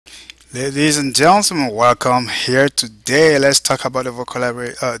Ladies and gentlemen, welcome here today. Let's talk about the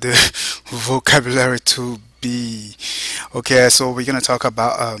vocabulary to be. Okay, so we're gonna talk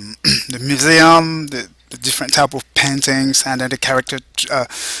about the museum, the different type of paintings, and then the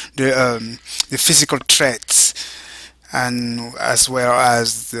physical traits, and as well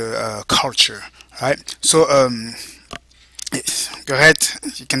as the culture. Right. So go ahead.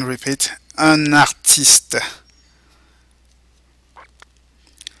 You can repeat. Un artiste,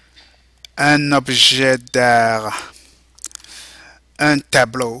 un objet d'art, un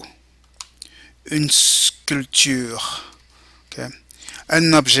tableau, une sculpture. Okay.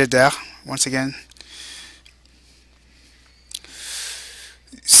 Un objet d'art, once again,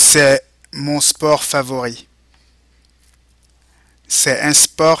 c'est mon sport favori. C'est un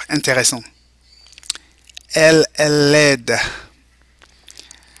sport intéressant. Elle est laide.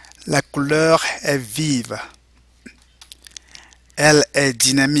 La couleur est vive. Elle est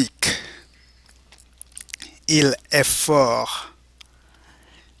dynamique. Il est fort.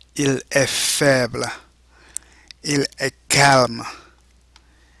 Il est faible. Il est calme.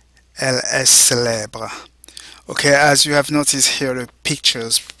 Elle est célèbre. Okay, as you have noticed here, the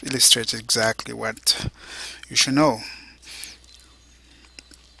pictures illustrate exactly what you should know.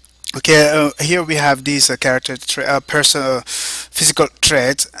 Okay, here we have these physical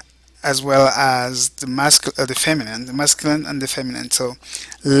traits as well as the feminine, the masculine and the feminine. So,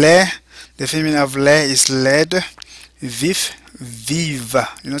 laid, the feminine of laid is laid, vif, vive.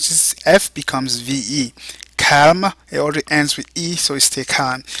 You notice F becomes VE. Calm, it already ends with E, so it stays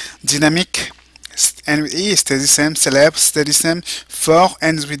calm. Dynamic, ends with E, stays the same. Célèbre, stays the same. Fort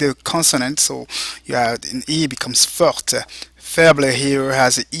ends with a consonant, so you have an E becomes forte. Faible here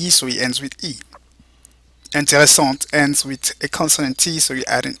has an E, so it ends with E. Intéressante ends with a consonant T, so you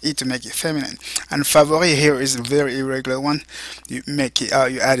add an E to make it feminine. And favori here is a very irregular one. You make it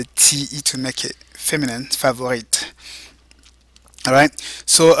you add a TE to make it feminine, favorite. Alright,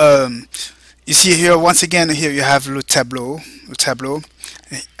 so you see here once again here you have le tableau,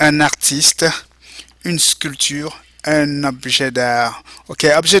 un artiste, une sculpture, un objet d'art.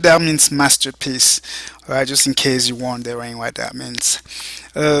 Okay, objet d'art means masterpiece. Alright, just in case you wondering what that means.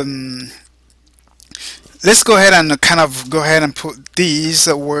 Let's go ahead and put these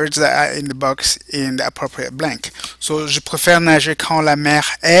words that are in the box in the appropriate blank. So, je préfère nager quand la mer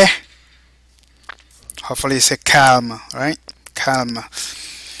est. Hopefully, c'est calme, right? Calme.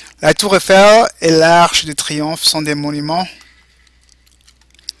 La Tour Eiffel et l'Arche de Triomphe sont des monuments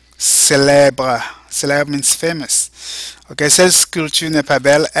célèbres. Célèbre means famous. Okay, cette sculpture n'est pas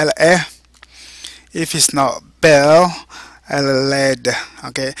belle, elle est. If it's not belle, elle est laide.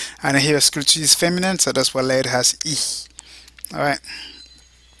 Okay, and here sculpture is feminine, so that's why laide has E. Alright.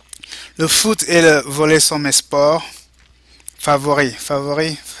 Le foot et le volley sont mes sports favoris.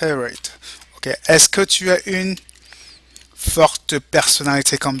 Favorite. Okay. Est-ce que tu as une forte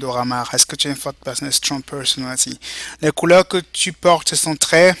personnalité comme Dora Maar? Est-ce que tu as une forte personnalité, strong personality? Les couleurs que tu portes sont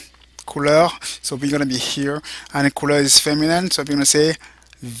très couleurs, so we're gonna be here, and the couleur is feminine, so we're gonna say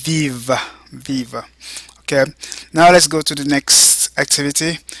vive. Okay, now let's go to the next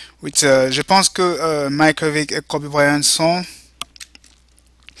activity, which je pense que Michael Vick et Kobe Bryant sont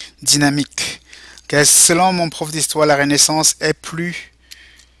dynamiques. Okay, selon mon prof d'histoire, la Renaissance est plus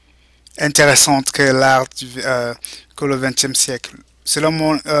intéressante que que le XXe siècle. Selon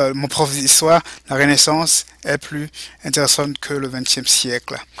mon prof d'histoire, la Renaissance est plus intéressante que le XXe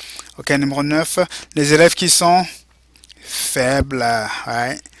siècle. Ok, numéro 9. Les élèves qui sont faibles,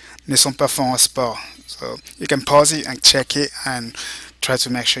 right, ne sont pas forts en sport. So you can pause it and check it and try to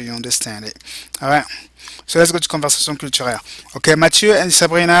make sure you understand it. Alright. So let's go to conversation culturelle. Okay, Mathieu and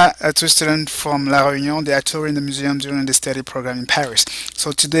Sabrina are two students from La Réunion. They are touring the museum during the study program in Paris.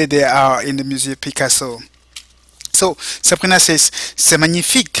 So today they are in the Musée Picasso. So Sabrina says, c'est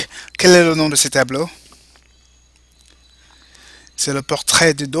magnifique. Quel est le nom de ce tableau? C'est le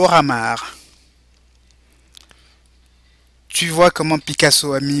portrait de Dora Maar. Tu vois comment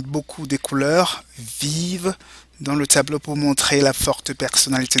Picasso a mis beaucoup de couleurs vives dans le tableau pour montrer la forte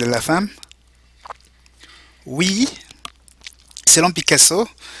personnalité de la femme? Oui, selon Picasso,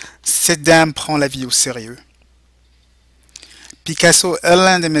 cette dame prend la vie au sérieux. Picasso est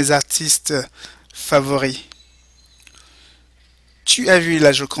l'un de mes artistes favoris. Tu as vu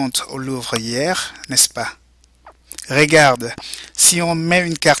la Joconde au Louvre hier, n'est-ce pas? Regarde, si on met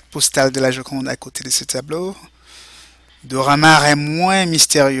une carte postale de la Joconde à côté de ce tableau, Dora Maar est moins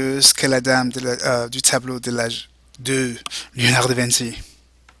mystérieuse que la dame du tableau de Léonard de Vinci.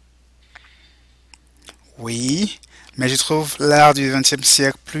 Oui, mais je trouve l'art du XXe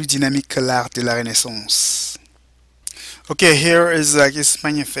siècle plus dynamique que l'art de la Renaissance. Okay, here is like it's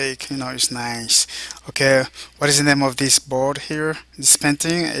magnifique, you know, it's nice. Okay, what is the name of this board here? This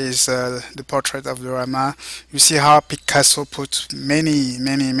painting is the portrait of the Rama. You see how Picasso put many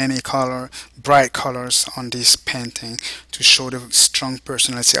bright colors on this painting to show the strong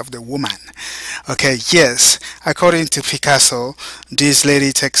personality of the woman. Okay, yes, according to Picasso, this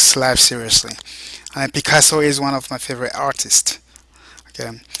lady takes life seriously. And Picasso is one of my favorite artists.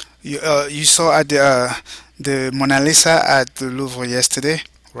 Okay, you saw at the Mona Lisa at the Louvre yesterday,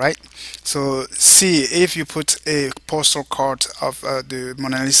 right? So see if you put a postal card of the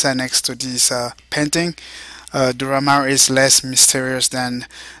Mona Lisa next to this painting, the Rama is less mysterious than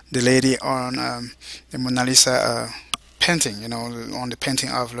the lady on the Mona Lisa painting, you know, on the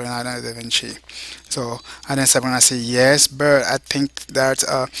painting of Leonardo da Vinci. So, and then Sabrina say yes, but I think that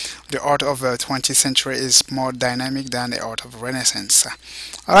the art of the 20th century is more dynamic than the art of Renaissance.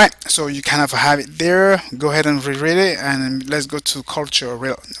 All right, so you kind of have it there. Go ahead and reread it, and let's go to culture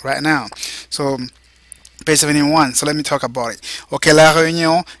right now. So, page 71. So let me talk about it. Okay, La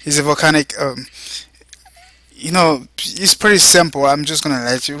Réunion is a volcanic. You know, it's pretty simple. I'm just gonna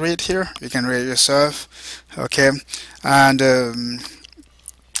let you read here. You can read it yourself. Okay, and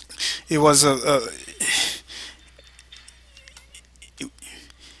it was a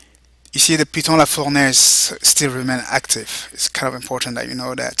you see the Piton La Fournaise still remain active. It's kind of important that you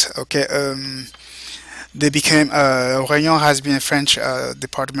know that. Okay, they became Réunion has been a French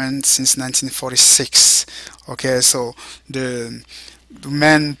department since 1946. Okay, so the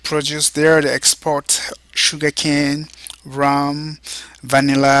men produce there, they export sugarcane, rum,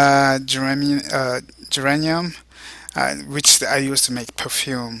 vanilla, geranium, which are used to make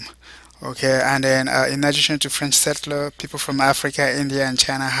perfume. Okay, and then in addition to French settlers, people from Africa, India, and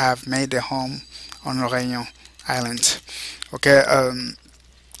China have made their home on Réunion Island. Okay,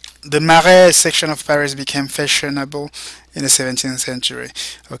 the Marais section of Paris became fashionable in the 17th century.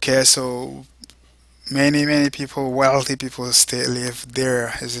 Okay, so many people, wealthy people, stay live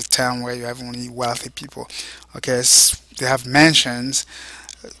there. It's a town where you have only wealthy people. Okay, they have mansions,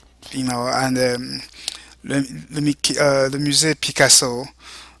 you know, and the Musée Picasso.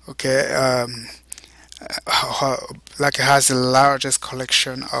 Okay, like it has the largest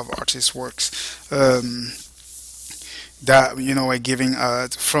collection of artist works. That you know were giving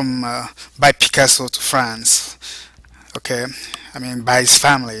from by Picasso to France. Okay, I mean by his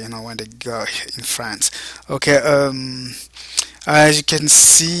family. You know when they go in France. Okay, as you can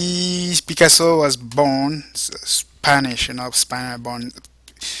see, Picasso was born Spanish. You know, Spanish born,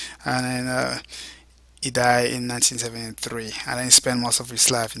 and then he died in 1973, and then he spent most of his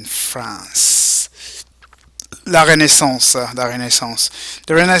life in France. La Renaissance, la Renaissance.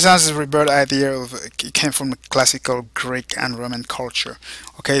 The Renaissance is a rebirth idea of it came from the classical Greek and Roman culture.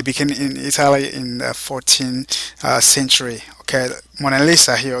 Okay, it began in Italy in the 14th century. Okay, Mona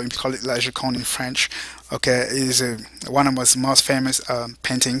Lisa here, we call it La Joconde in French. Okay, is one of the most famous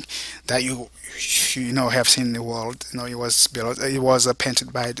painting that you know have seen in the world. You know, it was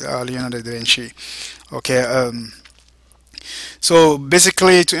painted by Leonardo da Vinci. Okay, so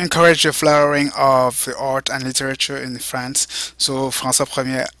basically, to encourage the flowering of the art and literature in France, so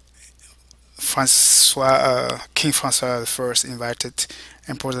King François I invited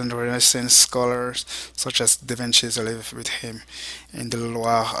important Renaissance scholars such as Da Vinci to live with him in the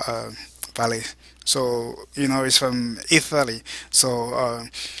Loire Valley. So you know it's from Italy. So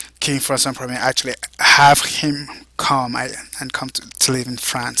King François I actually have him come and come to live in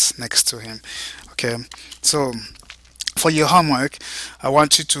France next to him. Okay, so for your homework, I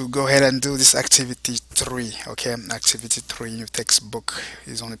want you to go ahead and do this activity 3. Okay, activity 3 in your textbook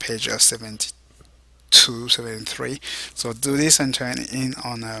is on the page 72, 73. So do this and turn it in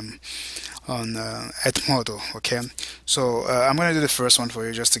on Edmodo. Okay, so I'm gonna do the first one for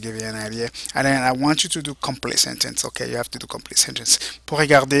you just to give you an idea, and then I want you to do complete sentence. Okay, you have to do complete sentence. Pour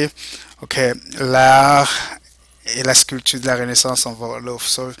regarder, okay, l'art et la sculpture de la Renaissance en Wolof.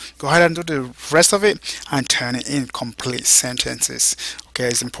 So go ahead and do the rest of it and turn it in complete sentences. Okay,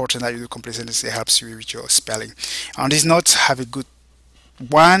 it's important that you do complete sentences. It helps you with your spelling. On this note, have a good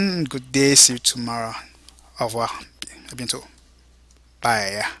day. See you tomorrow. Au revoir. À bientôt.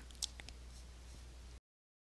 Bye.